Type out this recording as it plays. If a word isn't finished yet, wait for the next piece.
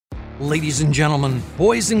Ladies and gentlemen,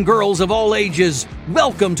 boys and girls of all ages,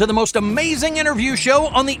 welcome to the most amazing interview show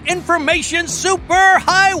on the information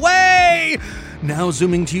superhighway! Now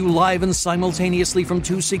zooming to you live and simultaneously from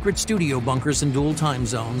two secret studio bunkers in dual time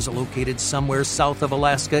zones, located somewhere south of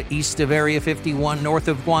Alaska, east of Area 51, north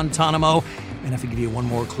of Guantanamo. And if I give you one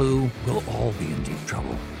more clue, we'll all be in deep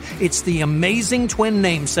trouble. It's the amazing twin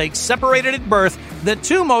namesakes separated at birth, the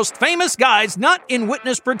two most famous guys not in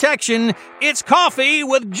witness protection. It's Coffee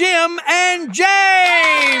with Jim and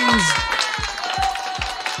James!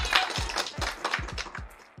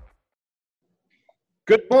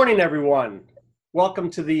 Good morning, everyone.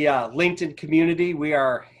 Welcome to the LinkedIn community. We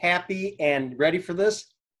are happy and ready for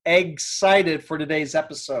this. Excited for today's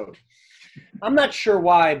episode. I'm not sure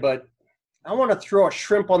why, but I want to throw a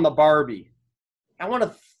shrimp on the Barbie. I want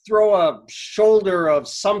to throw a shoulder of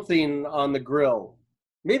something on the grill.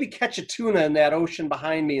 Maybe catch a tuna in that ocean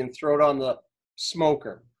behind me and throw it on the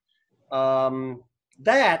smoker.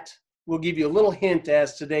 That will give you a little hint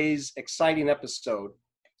as today's exciting episode.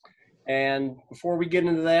 And before we get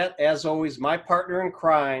into that, as always, my partner in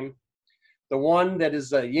crime, the one that is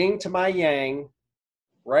the yin to my yang,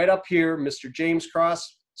 right up here, Mr. James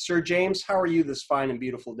Cross. Sir James, how are you this fine and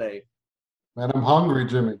beautiful day? Man, I'm hungry,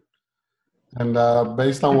 Jimmy. And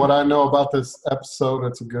based on what I know about this episode,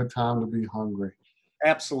 it's a good time to be hungry.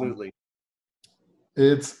 Absolutely.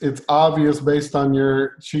 It's obvious based on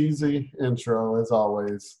your cheesy intro, as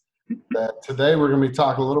always, that today we're going to be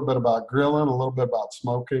talking a little bit about grilling, a little bit about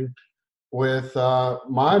smoking with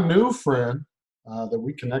my new friend that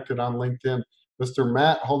we connected on LinkedIn, Mr.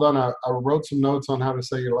 Matt. Hold on, I wrote some notes on how to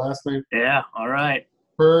say your last name. Yeah, all right.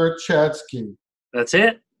 Purchatzke. That's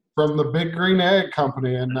it. From the Big Green Egg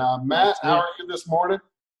Company. And Matt, how are you this morning?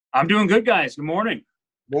 I'm doing good, guys. Good morning.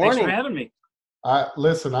 Morning. Thanks for having me.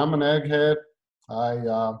 Listen, I'm an egghead.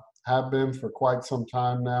 I have been for quite some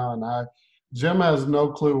time now, and Jim has no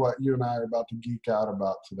clue what you and I are about to geek out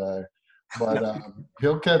about today. But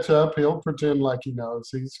he'll catch up. He'll pretend like he knows.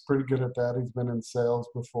 He's pretty good at that. He's been in sales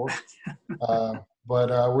before.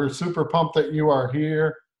 But we're super pumped that you are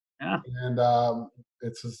here. Yeah. And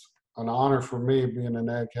it's an honor for me, being an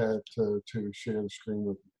egghead, to share the screen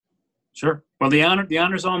with you. Sure. Well, the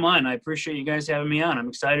honor's all mine. I appreciate you guys having me on. I'm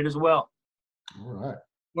excited as well. All right.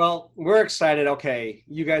 Well, we're excited. Okay,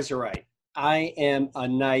 you guys are right. I am a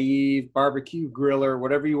naive barbecue griller,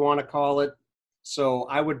 whatever you want to call it. So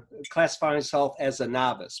I would classify myself as a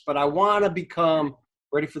novice, but I want to become,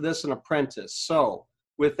 ready for this, an apprentice. So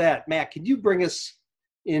with that, Matt, could you bring us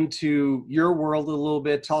into your world a little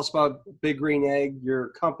bit? Tell us about Big Green Egg, your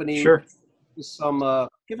company. Sure.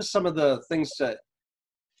 Give us some of the things to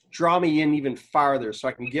draw me in even farther so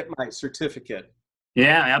I can get my certificate.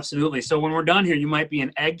 Yeah, absolutely. So when we're done here, you might be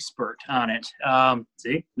an expert on it.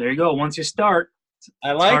 See, there you go. Once you start,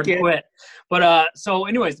 I like hard it. To quit. But so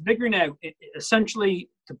anyways, the Big Green Egg,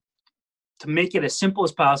 essentially, to make it as simple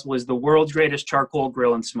as possible, is the world's greatest charcoal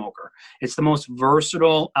grill and smoker. It's the most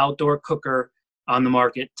versatile outdoor cooker on the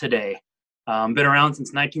market today. Been around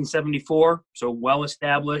since 1974, so well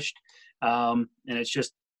established, and it's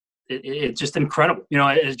just incredible. You know,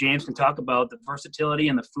 as James can talk about, the versatility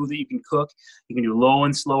and the food that you can cook. You can do low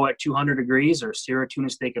and slow at 200 degrees, or sear a tuna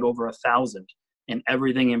steak at over 1,000, and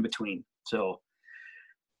everything in between. So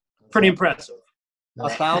pretty impressive.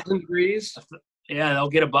 1,000 degrees. Yeah, they'll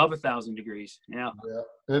get above 1,000 degrees. Yeah.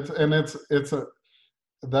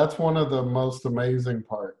 That's one of the most amazing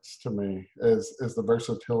parts to me is the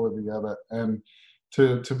versatility of it, and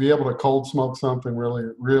to be able to cold smoke something really,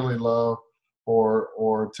 really low,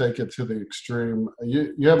 or take it to the extreme.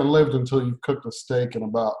 You haven't lived until you've cooked a steak in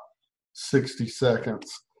about 60 seconds,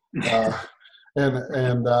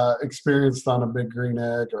 and experienced on a Big Green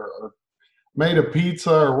Egg or made a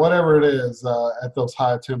pizza or whatever it is at those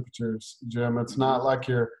high temperatures, Jim. It's not like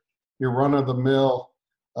your run-of-the-mill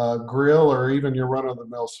grill or even your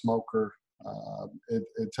run-of-the-mill smoker.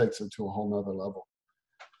 It takes it to a whole nother level.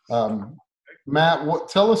 Matt,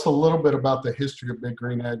 tell us a little bit about the history of Big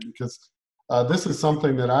Green Egg, because this is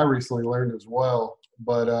something that I recently learned as well,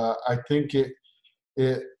 but I think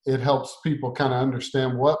it helps people kind of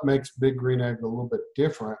understand what makes Big Green Egg a little bit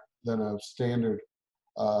different than a standard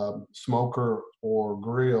smoker or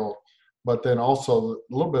grill, but then also a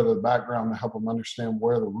little bit of the background to help them understand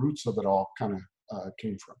where the roots of it all kind of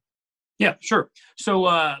came from. Yeah, sure.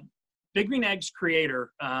 So Big Green Egg's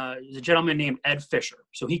creator is a gentleman named Ed Fisher.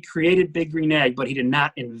 So he created Big Green Egg, but he did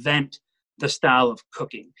not invent the style of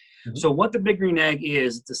cooking. Mm-hmm. So what the Big Green Egg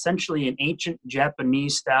is, it's essentially an ancient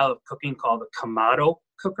Japanese style of cooking called the Kamado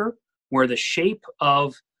cooker, where the shape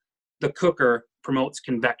of the cooker promotes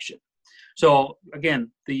convection. So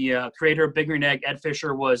again, the creator of Big Green Egg, Ed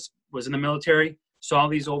Fisher, was in the military, saw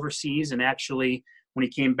these overseas, and actually when he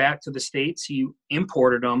came back to the States, he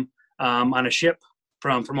imported them on a ship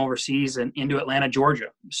from overseas and into Atlanta, Georgia.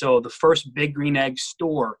 So the first Big Green Egg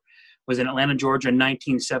store was in Atlanta, Georgia in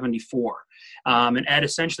 1974. And Ed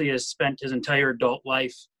essentially has spent his entire adult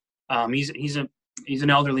life. He's an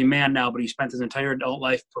elderly man now, but he spent his entire adult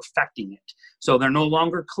life perfecting it. So they're no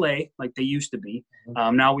longer clay like they used to be.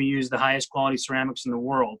 Now we use the highest quality ceramics in the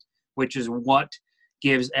world, which is what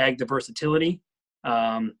gives egg the versatility,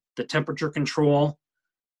 the temperature control,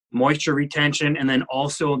 moisture retention, and then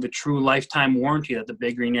also the true lifetime warranty that the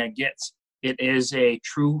Big Green Egg gets. It is a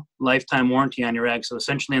true lifetime warranty on your egg. So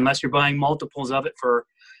essentially, unless you're buying multiples of it for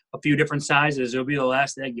a few different sizes, it'll be the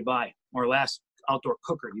last egg you buy or last outdoor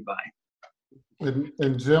cooker you buy.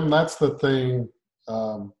 And Jim, that's the thing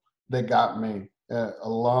that got me a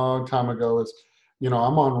long time ago is, I'm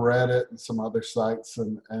on Reddit and some other sites.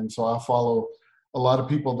 And so I follow a lot of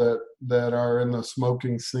people that are in the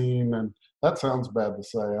smoking scene. And that sounds bad to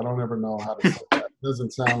say. I don't ever know how to say that. It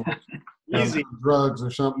doesn't sound like easy drugs or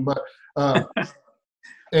something. But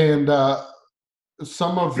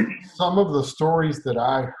some of the stories that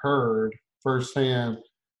I heard firsthand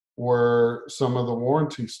were some of the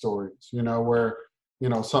warranty stories, where,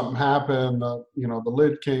 something happened, the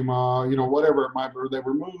lid came off, whatever it might be, they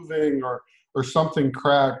were moving or something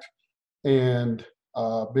cracked, and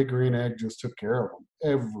Big Green Egg just took care of them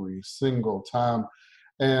every single time.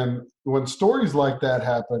 And when stories like that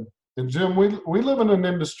happen, and Jim, we live in an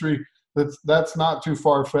industry that's not too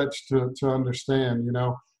far-fetched to understand,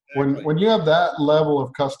 when you have that level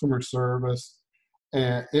of customer service,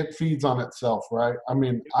 and it feeds on itself, right? I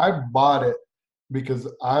mean, I bought it because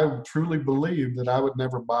I truly believed that I would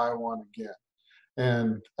never buy one again.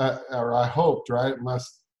 And, or I hoped, right?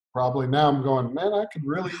 Unless probably now I'm going, man, I could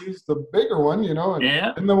really use the bigger one,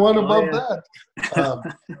 and the one above that.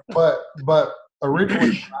 But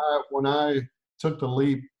originally when I took the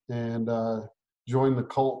leap and joined the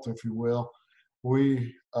cult, if you will,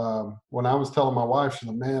 when I was telling my wife, she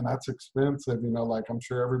said, man, that's expensive, like I'm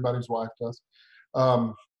sure everybody's wife does.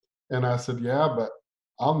 And I said, yeah, but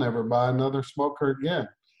I'll never buy another smoker again.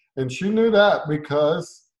 And she knew that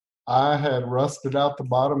because I had rusted out the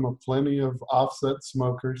bottom of plenty of offset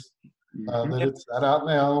smokers that had sat out in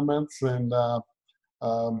the elements. And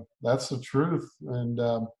that's the truth.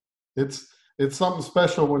 And it's something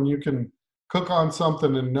special when you can cook on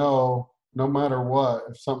something and know, no matter what,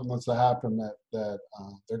 if something was to happen, that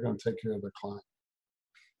they're going to take care of their client.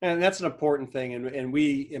 And that's an important thing, and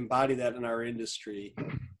we embody that in our industry.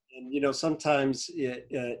 And sometimes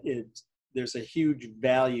there's a huge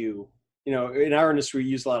value. In our industry, we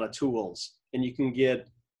use a lot of tools, and you can get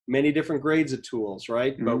many different grades of tools,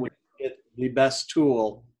 right? Mm-hmm. But when you get the best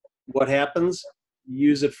tool, what happens? You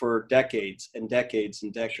use it for decades and decades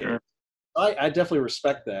and decades. Sure. I definitely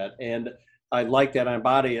respect that, and I like that. I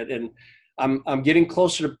embody it, and I'm getting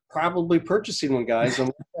closer to probably purchasing one, guys. I'm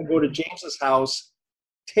going to go to James's house,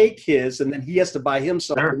 take his, and then he has to buy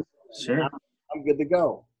himself. Sure. I'm good to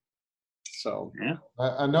go. So yeah,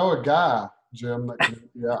 I know a guy, Jim.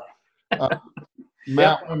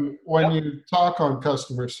 Matt, when you talk on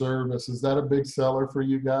customer service, is that a big seller for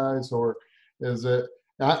you guys, or is it?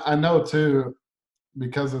 I know too,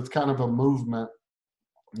 because it's kind of a movement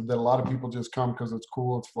that a lot of people just come because it's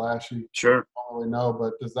cool, it's flashy. Sure. I don't really know,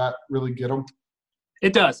 but does that really get them?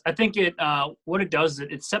 It does. I think what it does is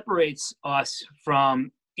it separates us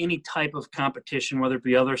from any type of competition, whether it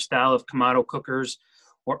be other style of Kamado cookers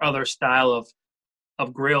or other style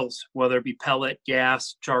of grills, whether it be pellet,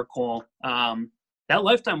 gas, charcoal. That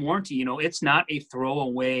lifetime warranty, it's not a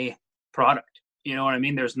throwaway product. You know what I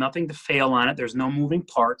mean? There's nothing to fail on it. There's no moving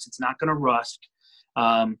parts. It's not going to rust.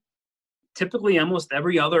 Typically, almost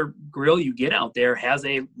every other grill you get out there has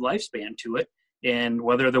a lifespan to it. And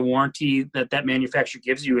whether the warranty that manufacturer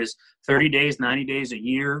gives you is 30 days, 90 days, a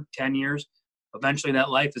year, 10 years, eventually that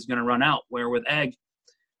life is going to run out. Where with egg,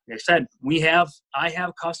 like I said, I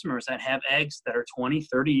have customers that have eggs that are 20,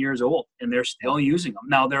 30 years old, and they're still using them.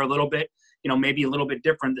 Now they're a little bit, maybe a little bit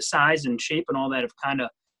different. The size and shape and all that have kind of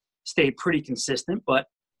stayed pretty consistent, but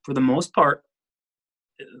for the most part,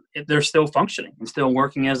 they're still functioning and still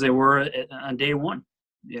working as they were on day one.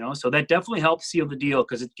 So that definitely helps seal the deal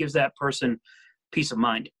because it gives that person peace of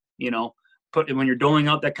mind. But when you're doling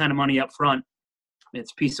out that kind of money up front,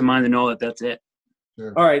 it's peace of mind to know that that's it.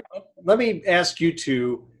 Sure. All right, let me ask you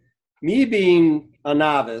two, me being a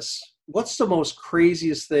novice, what's the most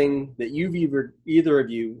craziest thing that you've either of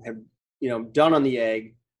you have done on the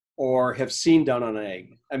egg or have seen done on an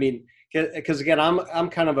egg? I mean, because again, I'm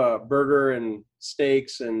kind of a burger and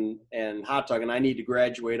steaks and hot dog, and I need to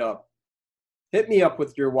graduate up. Hit me up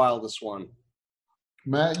with your wildest one.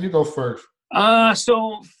 Matt, you go first.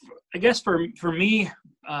 So I guess for me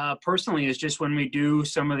personally, is just when we do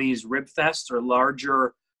some of these rib fests or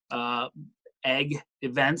larger egg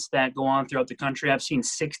events that go on throughout the country. I've seen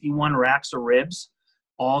 61 racks of ribs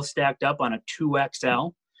all stacked up on a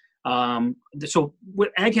 2XL. So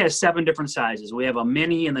egg has 7 different sizes. We have a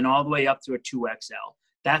mini and then all the way up to a 2XL.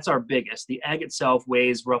 That's our biggest. The egg itself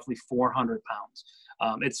weighs roughly 400 pounds.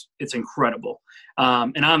 It's incredible.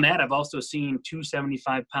 And on that, I've also seen 2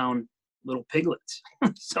 75-pound little piglets.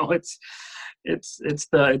 So it's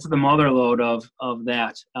the mother load of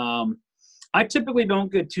that. I typically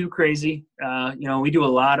don't get too crazy. We do a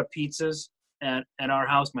lot of pizzas at our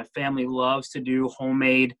house. My family loves to do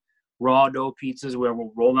homemade raw dough pizzas where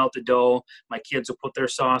we'll roll out the dough. My kids will put their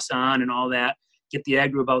sauce on and all that. Get the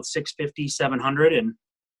egg to about 650, 700 and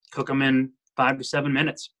cook them in 5 to 7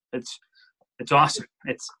 minutes. It's awesome.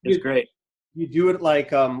 It's great. You do it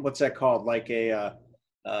like what's that called? Like a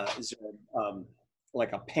is there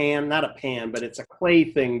like a pan? Not a pan, but it's a clay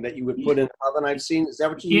thing that you would put in the oven. I've seen. Is that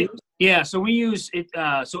what you use? Yeah. So we use it.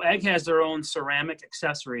 So egg has their own ceramic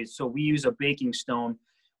accessories. So we use a baking stone,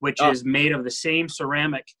 which is made of the same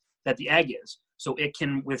ceramic that the egg is. So it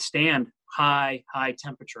can withstand high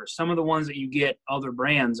temperature. Some of the ones that you get other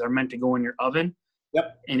brands are meant to go in your oven.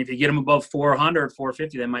 Yep. And if you get them above 400,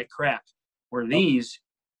 450, they might crack. Where these,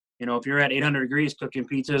 if you're at 800 degrees cooking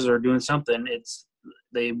pizzas or doing something,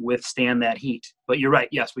 they withstand that heat. But you're right.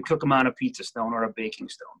 Yes, we cook them on a pizza stone or a baking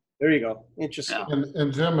stone. There you go. Interesting. Yeah.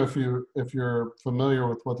 And Jim, if you're familiar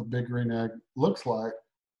with what the big green egg looks like,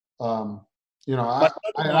 I'm going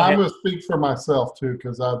to speak for myself too,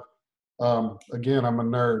 because again, I'm a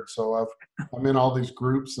nerd, so I'm in all these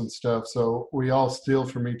groups and stuff. So we all steal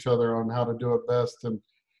from each other on how to do it best. And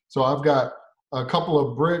so I've got a couple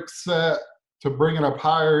of bricks set to bring it up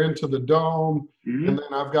higher into the dome. Mm-hmm. And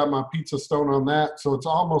then I've got my pizza stone on that. So it's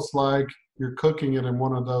almost like you're cooking it in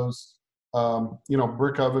one of those,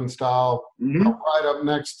 brick oven style, mm-hmm. Right up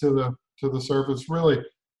next to the surface. Really,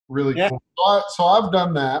 really cool. So I've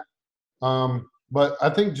done that. But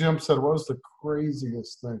I think Jim said, what was the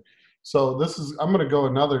craziest thing? So I'm going to go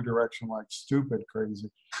another direction, like stupid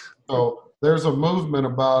crazy. So there's a movement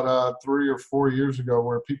about 3 or 4 years ago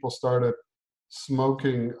where people started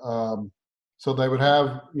smoking. So they would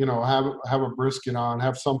have a brisket on,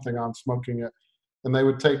 have something on, smoking it. And they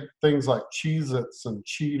would take things like Cheez-Its and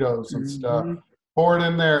Cheetos and stuff, pour it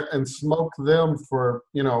in there and smoke them for,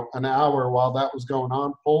 an hour while that was going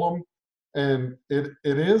on, pull them. And it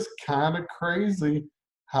is kind of crazy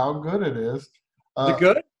how good it is. Is it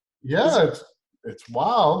good? Yeah, it's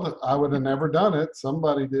wild. I would have never done it.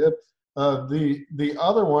 Somebody did. The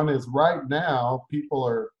other one is right now, people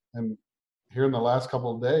are, and here in the last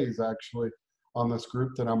couple of days, actually, on this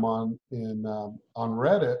group that I'm on on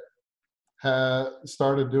Reddit,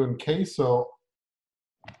 started doing queso.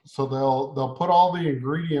 So they'll put all the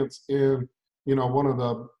ingredients in, one of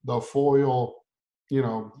the foil,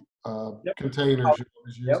 containers you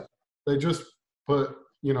always use. Yep. They just put,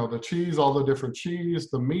 the cheese, all the different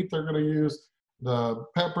cheese, the meat they're going to use, the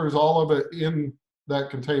peppers, all of it in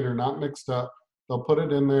that container, not mixed up. They'll put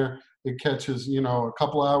it in there. It catches, a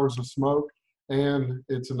couple hours of smoke, and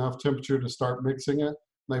it's enough temperature to start mixing it.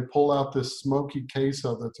 They pull out this smoky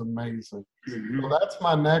queso that's amazing. Mm-hmm. So that's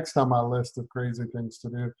my next on my list of crazy things to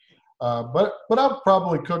do. But I've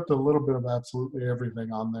probably cooked a little bit of absolutely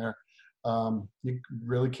everything on there. You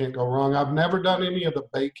really can't go wrong. I've never done any of the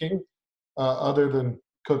baking other than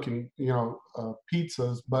cooking,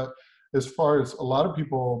 pizzas. But as far as a lot of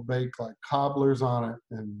people bake like cobblers on it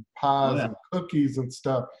and pies and cookies and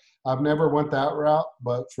stuff, I've never went that route,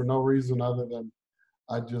 but for no reason other than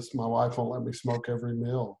my wife won't let me smoke every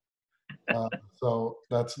meal. So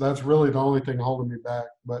that's really the only thing holding me back.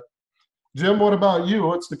 But Jim, what about you?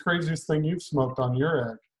 What's the craziest thing you've smoked on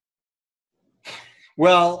your egg?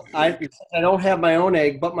 Well, I don't have my own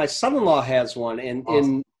egg, but my son-in-law has one, and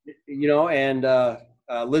awesome.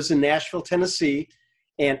 Lives in Nashville, Tennessee,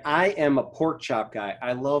 and I am a pork chop guy.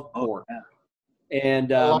 I love pork,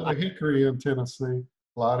 and a lot of hickory in Tennessee.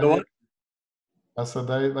 A lot of hickory. I said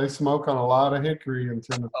they smoke on a lot of hickory in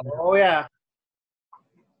Tennessee. Oh yeah.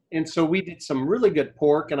 And so we did some really good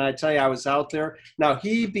pork, and I tell you, I was out there. Now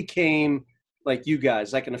he became like you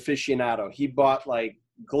guys, like an aficionado. He bought like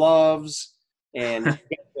gloves and a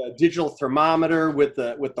digital thermometer with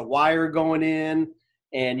the wire going in,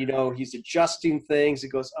 and he's adjusting things. He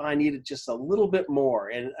goes, "Oh, I needed just a little bit more,"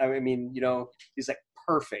 and I mean, he's like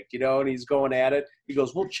perfect, and he's going at it. He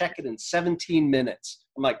goes, "We'll check it in 17 minutes."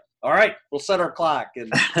 I'm like, "All right, we'll set our clock."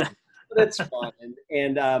 And it's fun.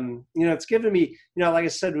 And it's given me, like I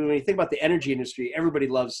said, when you think about the energy industry, everybody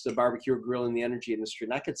loves to barbecue or grill in the energy industry.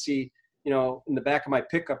 And I could see, in the back of my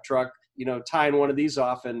pickup truck, tying one of these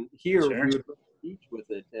off, and here Sure. we would go to the beach with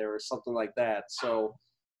it or something like that. So,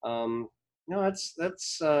 that's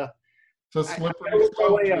It's a slippery I work my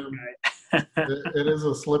slope, way up, Jim. guys. It is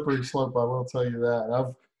a slippery slope, I will tell you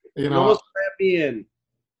that. You almost wrap me in.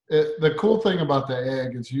 The cool thing about the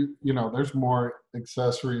egg is there's more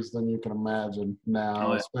accessories than you can imagine now,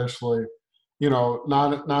 Oh, yeah. especially,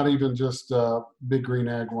 not even just big green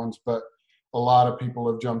egg ones, but a lot of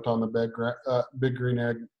people have jumped on the big green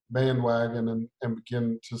egg bandwagon and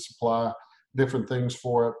begin to supply different things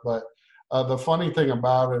for it. But the funny thing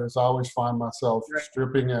about it is I always find myself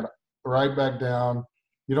stripping it right back down.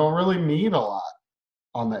 You don't really need a lot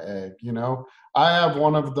on the egg, I have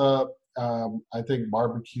one of the I think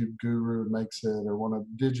Barbecue Guru makes it, or one of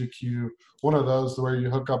DigiQ, one of those where you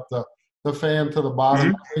hook up the fan to the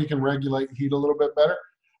bottom, you can regulate heat a little bit better.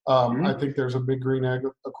 I think there's a big green egg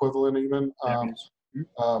equivalent even.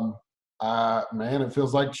 Man, it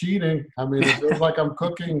feels like cheating. I mean, it feels like I'm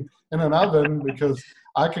cooking in an oven because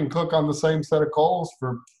I can cook on the same set of coals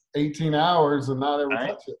for 18 hours and not ever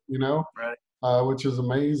touch it, which is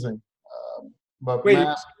amazing. But wait,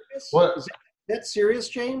 Matt, what? Is that serious,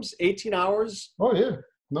 James? 18 hours? Oh yeah,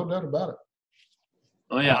 no doubt about it.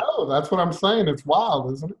 Oh yeah. Oh, that's what I'm saying. It's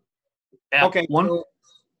wild, isn't it? Yeah. Okay.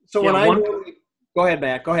 So go ahead,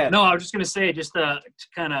 Matt. Go ahead. No, I was just going to say, just to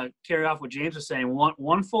kind of carry off what James was saying,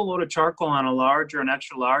 one full load of charcoal on a large or an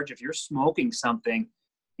extra large, if you're smoking something,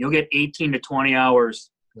 you'll get 18 to 20 hours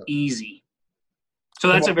easy. So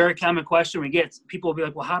that's a very common question we get. People will be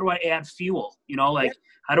like, well, how do I add fuel?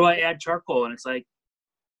 How do I add charcoal? And it's like,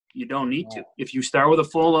 you don't need to. If you start with a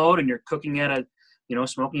full load and you're cooking at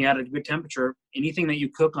smoking at a good temperature, anything that you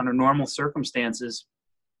cook under normal circumstances,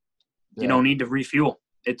 you don't need to refuel.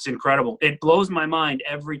 It's incredible. It blows my mind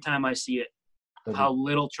every time I see it, how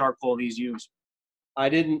little charcoal these use. I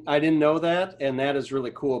didn't know that, and that is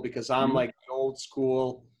really cool because I'm like the old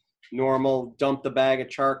school, normal, dump the bag of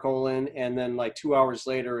charcoal in, and then like 2 hours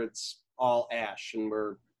later it's all ash, and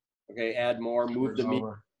we're add more, move the meat.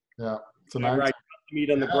 Yeah, it's a nice. Right, the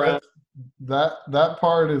meat on the ground. That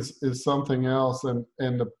part is something else, and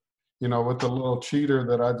with the little cheater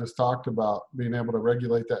that I just talked about, being able to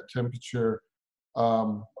regulate that temperature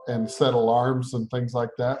and set alarms and things like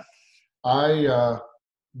that.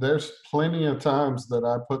 There's plenty of times that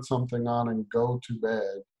I put something on and go to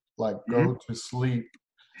bed, like go to sleep,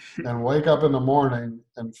 and wake up in the morning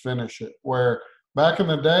and finish it. Where back in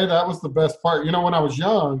the day, that was the best part. When I was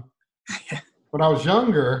younger,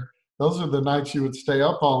 those are the nights you would stay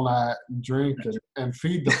up all night and drink and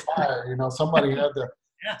feed the fire. Somebody had to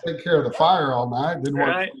take care of the fire all night. Didn't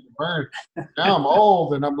want it to burn. Now I'm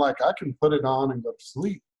old and I'm like, I can put it on and go to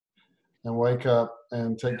sleep and wake up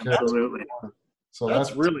and take care of it. So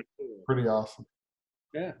that's really cool. Pretty awesome.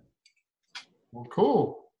 Yeah. Well,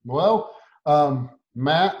 cool. Well,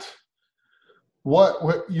 Matt,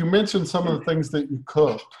 what you mentioned some of the things that you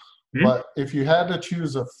cooked, but if you had to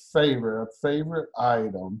choose a favorite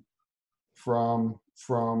item from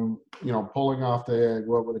pulling off the egg,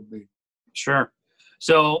 what would it be? Sure.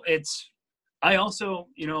 So I also,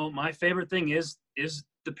 my favorite thing is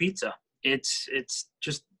the pizza. It's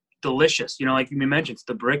just delicious. Like you mentioned,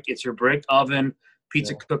 it's your brick oven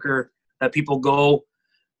pizza cooker that people go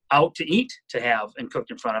out to eat to have and cooked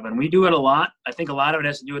in front of. And we do it a lot. I think a lot of it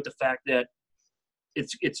has to do with the fact that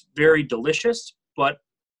it's very delicious, but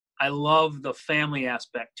I love the family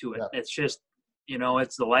aspect to it. Yeah. It's just,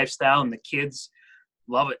 it's the lifestyle and the kids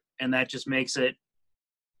love it. And that just makes it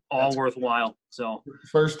all worthwhile. So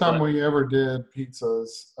first time we ever did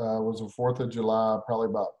pizzas was the 4th of July, probably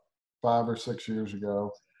about 5 or 6 years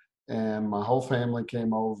ago. And my whole family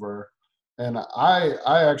came over. And I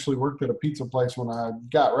actually worked at a pizza place when I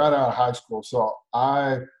got right out of high school. So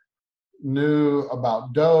I knew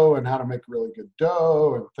about dough and how to make really good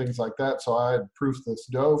dough and things like that. So I had proofed this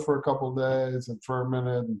dough for a couple of days and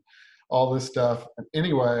fermented and all this stuff. And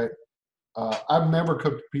anyway, I've never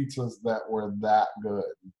cooked pizzas that were that good,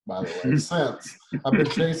 by the way, since. I've been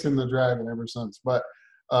chasing the dragon ever since. But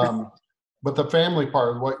the family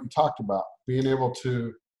part is what you talked about, being able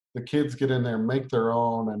to, the kids get in there, make their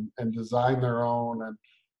own and design their own. And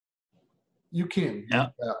you can't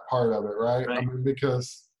beat that part of it, right? I mean,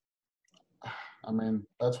 because,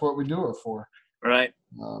 that's what we do it for. Right.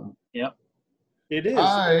 It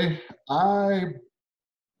is.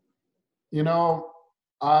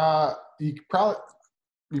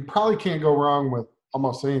 You probably can't go wrong with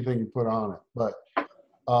almost anything you put on it. But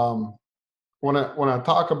when I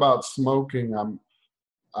talk about smoking,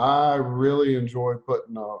 I really enjoy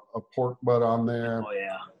putting a pork butt on there. Oh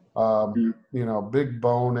yeah. Big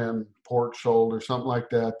bone and pork shoulder, something like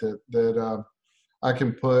that I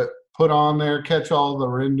can put on there, catch all the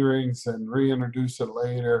renderings and reintroduce it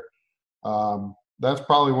later. That's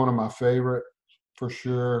probably one of my favorite for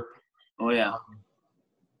sure. Oh yeah.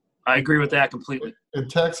 I agree with that completely. In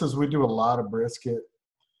Texas, we do a lot of brisket,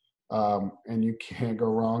 and you can't go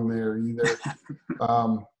wrong there either.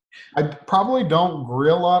 I probably don't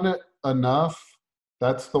grill on it enough.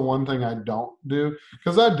 That's the one thing I don't do,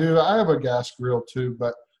 because I have a gas grill too,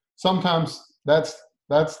 but sometimes that's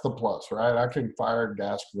the plus, right? I can fire a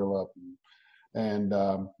gas grill up and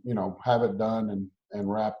have it done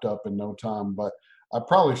and wrapped up in no time. But I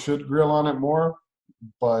probably should grill on it more,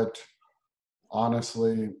 but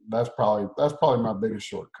honestly, that's probably my biggest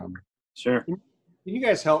shortcoming. Sure. Can you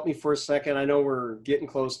guys help me for a second? I know we're getting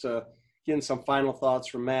close to getting some final thoughts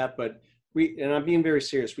from Matt, but and I'm being very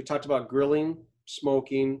serious. We talked about grilling,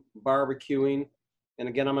 smoking, barbecuing, and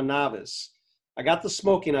again, I'm a novice. I got the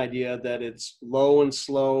smoking idea that it's low and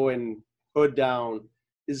slow and hood down.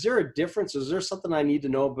 Is there a difference? Is there something I need to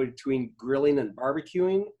know between grilling and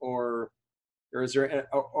barbecuing, or is there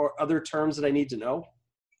or other terms that I need to know?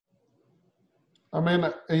 I mean,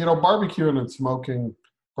 barbecuing and smoking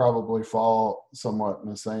probably fall somewhat in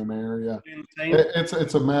the same area.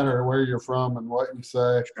 It's a matter of where you're from and what you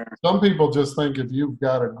say. Sure. Some people just think if you've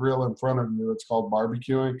got a grill in front of you, it's called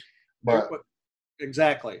barbecuing. But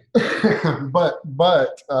exactly. but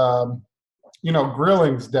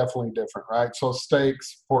grilling's definitely different, right? So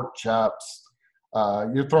steaks, pork chops,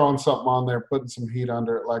 you're throwing something on there, putting some heat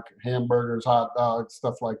under it, like hamburgers, hot dogs,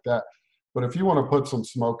 stuff like that. But if you want to put some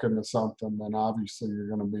smoke into something, then obviously you're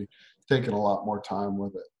going to be taking a lot more time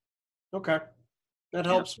with it. Okay. That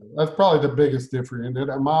helps. That's probably the biggest difference.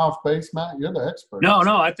 Am I off base, Matt? You're the expert. No,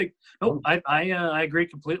 I think I agree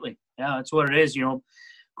completely. Yeah, that's what it is.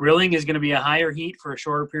 Grilling is going to be a higher heat for a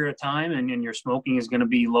shorter period of time, and your smoking is going to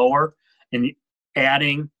be lower. And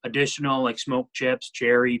adding additional like smoked chips,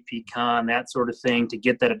 cherry, pecan, that sort of thing to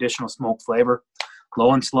get that additional smoke flavor.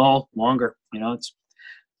 Low and slow, longer. It's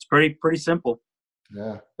pretty simple.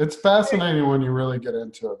 Yeah, it's fascinating when you really get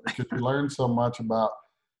into it, because you learn so much about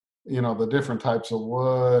the different types of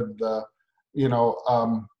wood.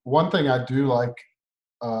 One thing I do like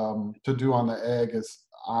to do on the egg is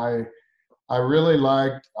I really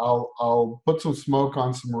like I'll put some smoke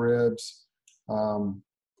on some ribs.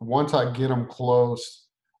 Once I get them close,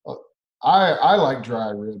 I like dry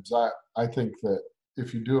ribs. I think that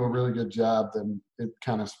if you do a really good job, then it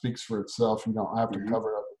kind of speaks for itself. You don't have to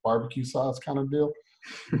cover it up with barbecue sauce kind of deal.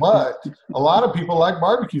 But a lot of people like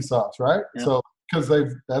barbecue sauce, right? Yeah. So because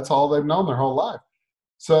that's all they've known their whole life.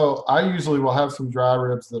 So I usually will have some dry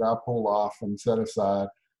ribs that I pull off and set aside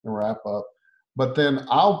and wrap up. But then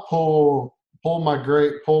I'll pull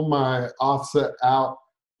my offset out,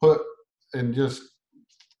 and just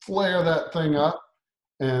flare that thing up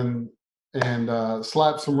and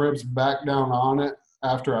slap some ribs back down on it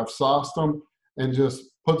after I've sauced them, and just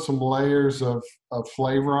put some layers of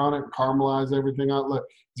flavor on it, caramelize everything on it. Look,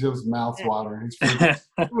 Jim's mouth watering.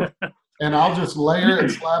 And I'll just layer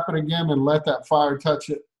it, slap it again, and let that fire touch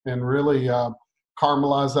it, and really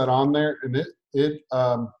caramelize that on there.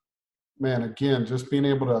 And again, just being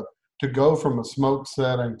able to go from a smoke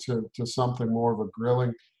setting to something more of a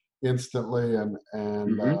grilling instantly, and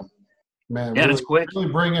it's quick.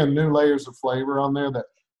 Really bring in new layers of flavor on there that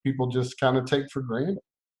people just kind of take for granted.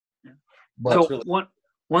 But so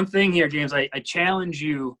one thing here, James, I challenge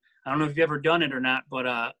you. I don't know if you've ever done it or not,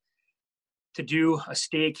 but to do a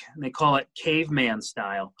steak, and they call it caveman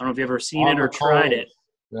style. I don't know if you've ever seen it or tried it.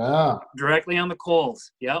 Yeah. Directly on the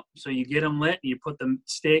coals. Yep. So you get them lit, and you put the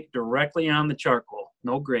steak directly on the charcoal.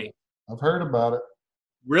 No grate. I've heard about it.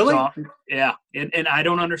 Really? So, yeah. And I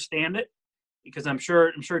don't understand it, because I'm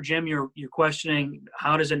sure Jim, you're questioning,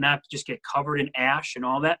 how does it not just get covered in ash and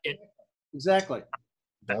all that? Exactly.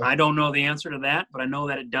 I don't know the answer to that, but I know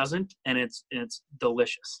that it doesn't, and it's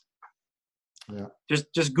delicious. Yeah.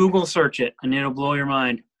 Just Google search it, and it'll blow your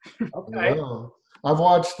mind. Okay. Yeah. I've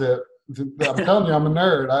watched it. I'm telling you, I'm a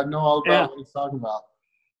nerd. I know all about what he's talking about.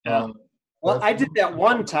 Yeah. Well, I did that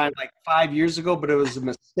one time like 5 years ago, but it was a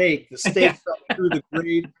mistake. The steak fell through the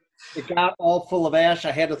grate. It got all full of ash.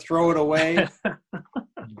 I had to throw it away. I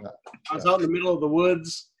was out in the middle of the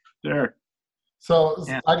woods. Sure. So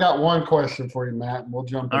I got one question for you, Matt, and we'll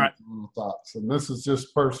jump into little thoughts. And this is just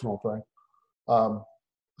a personal thing.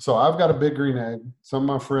 So I've got a big green egg. Some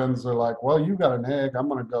of my friends are like, well, you got an egg. I'm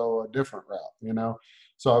going to go a different route,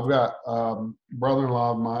 So I've got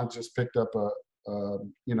brother-in-law of mine just picked up a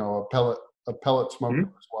pellet smoker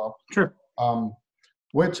as well. Sure.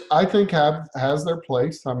 which I think has their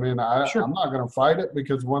place. I mean, Sure. I'm not going to fight it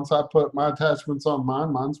because once I put my attachments on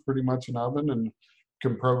mine's pretty much an oven and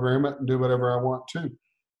can program it and do whatever I want to.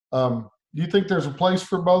 Do you think there's a place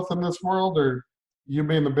for both in this world, or you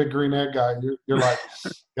being the big green egg guy, you're like,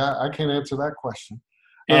 God, I can't answer that question.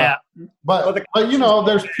 Yeah. But you know,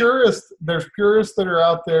 there's purists that are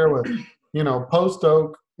out there with, you know, post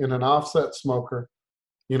oak in an offset smoker,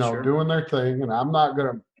 you know, Sure. doing their thing. And I'm not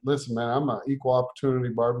going to listen, man, I'm an equal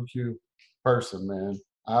opportunity barbecue person, man.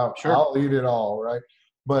 I'll eat it all. Right.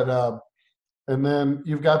 But, and then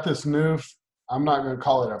you've got this new, I'm not going to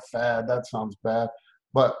call it a fad. That sounds bad,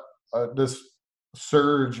 but this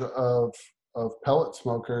surge of pellet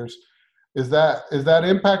smokers. Is that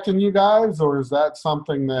impacting you guys, or is that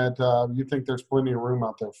something that you think there's plenty of room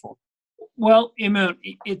out there for? Well, I mean,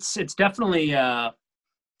 it's definitely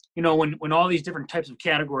you know, when all these different types of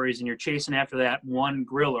categories and you're chasing after that one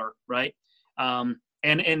griller, right?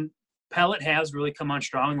 And pellet has really come on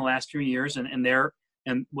strong in the last few years,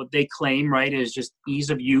 and what they claim, right, is just ease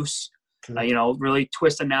of use. You know, really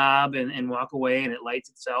twist a knob and walk away and it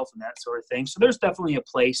lights itself and that sort of thing. So there's definitely a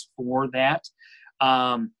place for that.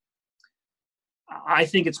 I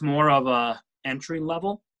think it's more of a entry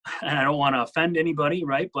level, and I don't want to offend anybody,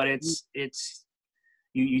 right? But it's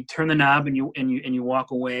you turn the knob and you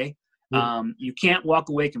walk away. You can't walk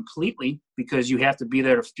away completely because you have to be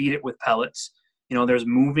there to feed it with pellets. You know, there's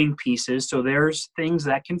moving pieces, so there's things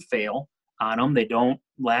that can fail on them. They don't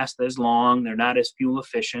last as long. They're not as fuel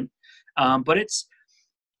efficient. But it's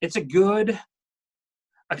a good,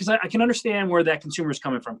 because I can understand where that consumer is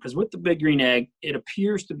coming from. Because with the big green egg, it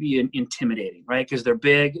appears to be intimidating, right? Because they're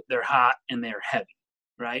big, they're hot, and they're heavy,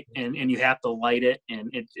 right? And you have to light it, and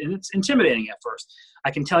it's intimidating at first.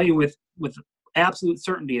 I can tell you with absolute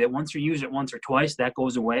certainty that once you use it once or twice, that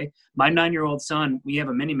goes away. My 9-year-old son, we have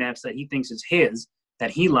a mini match that he thinks is his,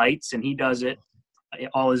 that he lights, and he does it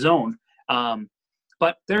all his own.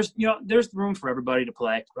 But there's room for everybody to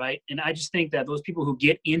play, right? And I just think that those people who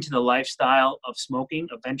get into the lifestyle of smoking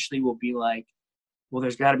eventually will be like, well,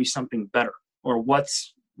 there's got to be something better, or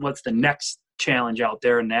what's the next challenge out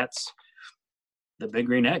there, and that's the big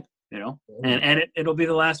green egg, you know. And it'll be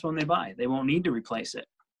the last one they buy. They won't need to replace it.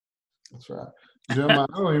 That's right, Jim. I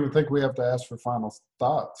don't even think we have to ask for final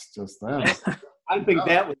thoughts just then. I think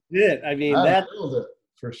that was it. I mean, that nailed it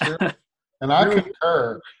for sure, and I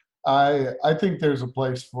concur. I think there's a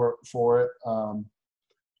place for it.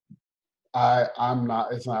 I'm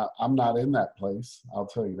not in that place. I'll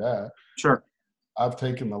tell you that. Sure. I've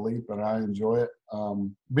taken the leap and I enjoy it.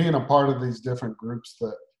 Being a part of these different groups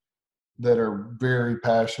that are very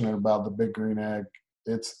passionate about the big green egg,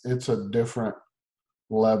 it's a different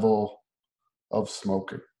level of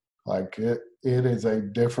smoking. Like it is a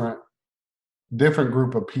different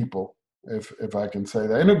group of people, if I can say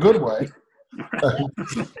that, in a good way.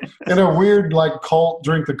 In a weird, like, cult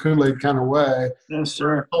drink the Kool-Aid kind of way. Yes,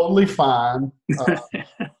 sir. Totally fine.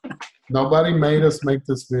 Nobody made us make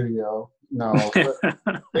this video. No,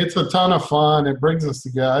 but it's a ton of fun. It brings us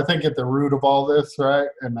together. I think at the root of all this, right?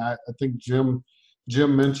 And I think Jim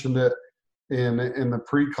mentioned it in the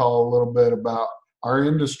pre-call a little bit about our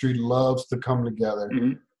industry loves to come together.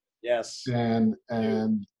 Mm-hmm. Yes. And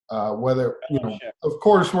whether, you know, of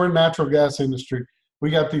course, we're in natural gas industry. We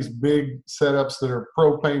got these big setups that are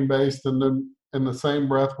propane based, and then in the same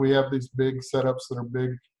breath, we have these big setups that are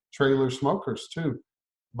big trailer smokers too.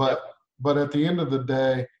 But at the end of the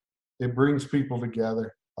day, it brings people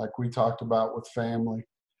together, like we talked about with family.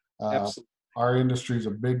 Our industry is a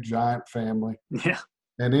big, giant family. Yeah.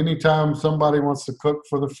 And anytime somebody wants to cook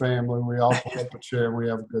for the family, we all pull up a chair and we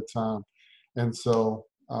have a good time. And so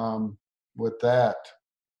with that,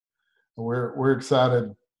 we're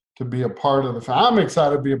excited to be a part of the I'm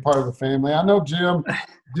excited to be a part of the family. I know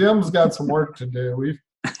Jim's got some work to do.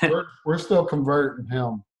 We're still converting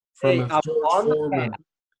him from his George Foreman.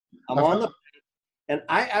 I'm on the and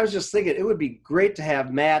I was just thinking it would be great to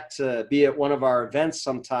have Matt be at one of our events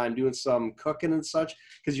sometime doing some cooking and such,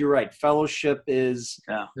 because you're right, fellowship is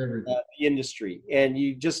the industry, and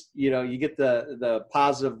you just you get the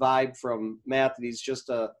positive vibe from Matt that he's just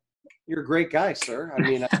you're a great guy, sir. I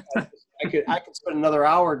mean, I could spend another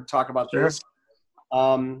hour to talk about this.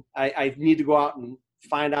 I need to go out and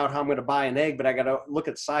find out how I'm going to buy an egg, but I got to look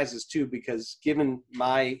at sizes too, because given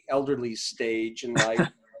my elderly stage in life,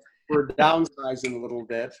 we're downsizing a little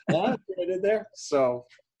bit. What I did there? So,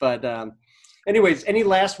 but anyways, any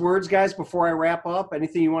last words, guys, before I wrap up?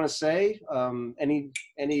 Anything you want to say?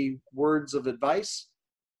 Any words of advice?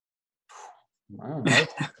 Wow,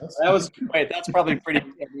 that's probably pretty.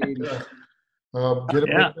 Get a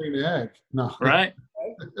big green egg. No. Right.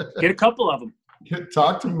 Get a couple of them.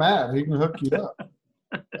 Talk to Matt. He can hook you up.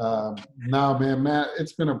 No, man, Matt,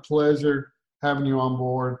 it's been a pleasure having you on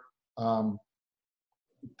board.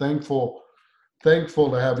 Thankful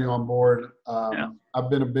to have you on board. I've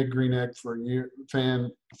been a big Green Egg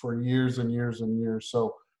fan for years and years and years.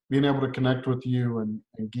 So being able to connect with you and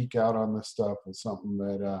geek out on this stuff is something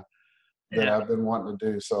that I've been wanting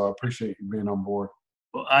to do. So I appreciate you being on board.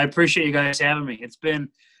 Well, I appreciate you guys having me. It's been,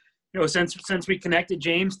 since we connected,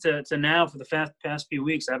 James, to now for the past few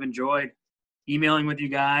weeks, I've enjoyed emailing with you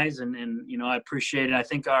guys, and I appreciate it. I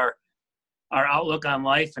think our outlook on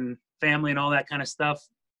life and family and all that kind of stuff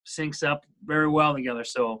syncs up very well together.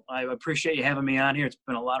 So I appreciate you having me on here. It's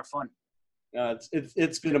been a lot of fun.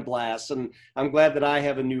 It's been a blast, and I'm glad that I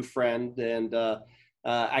have a new friend, and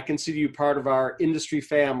I consider you part of our industry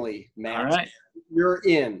family, Matt. All right. You're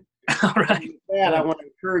in. All right. Matt, I want to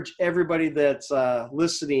encourage everybody that's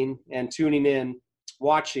listening and tuning in,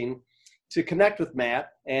 watching, to connect with Matt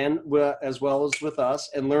and as well as with us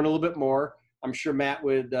and learn a little bit more. I'm sure Matt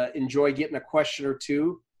would enjoy getting a question or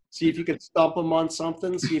two. See if you can stump him on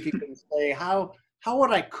something. See if you can say, how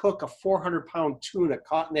would I cook a 400-pound tuna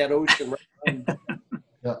caught in that ocean?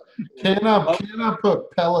 Yeah. Can I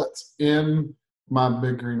put pellets in my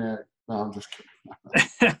big green egg? No, I'm just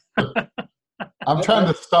kidding. I'm trying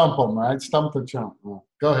to stump them, right? Stump the chump.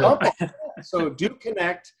 Go ahead. So do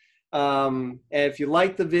connect. And if you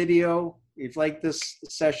like the video, if you like this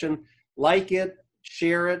session, like it,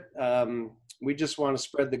 share it. We just want to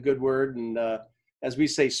spread the good word and, as we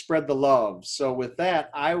say, spread the love. So with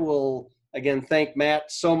that, I will, again, thank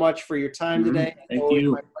Matt so much for your time today. Thank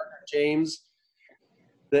you. My partner, James.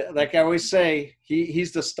 Like I always say,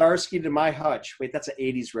 he's the Starsky to my Hutch. Wait, that's an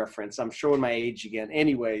 80s reference. I'm showing my age again.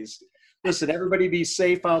 Anyways, listen, everybody be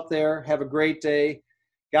safe out there. Have a great day.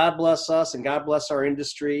 God bless us and God bless our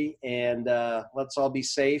industry. And let's all be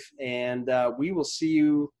safe. And we will see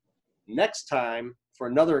you next time for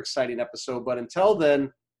another exciting episode. But until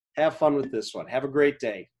then, have fun with this one. Have a great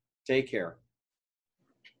day. Take care.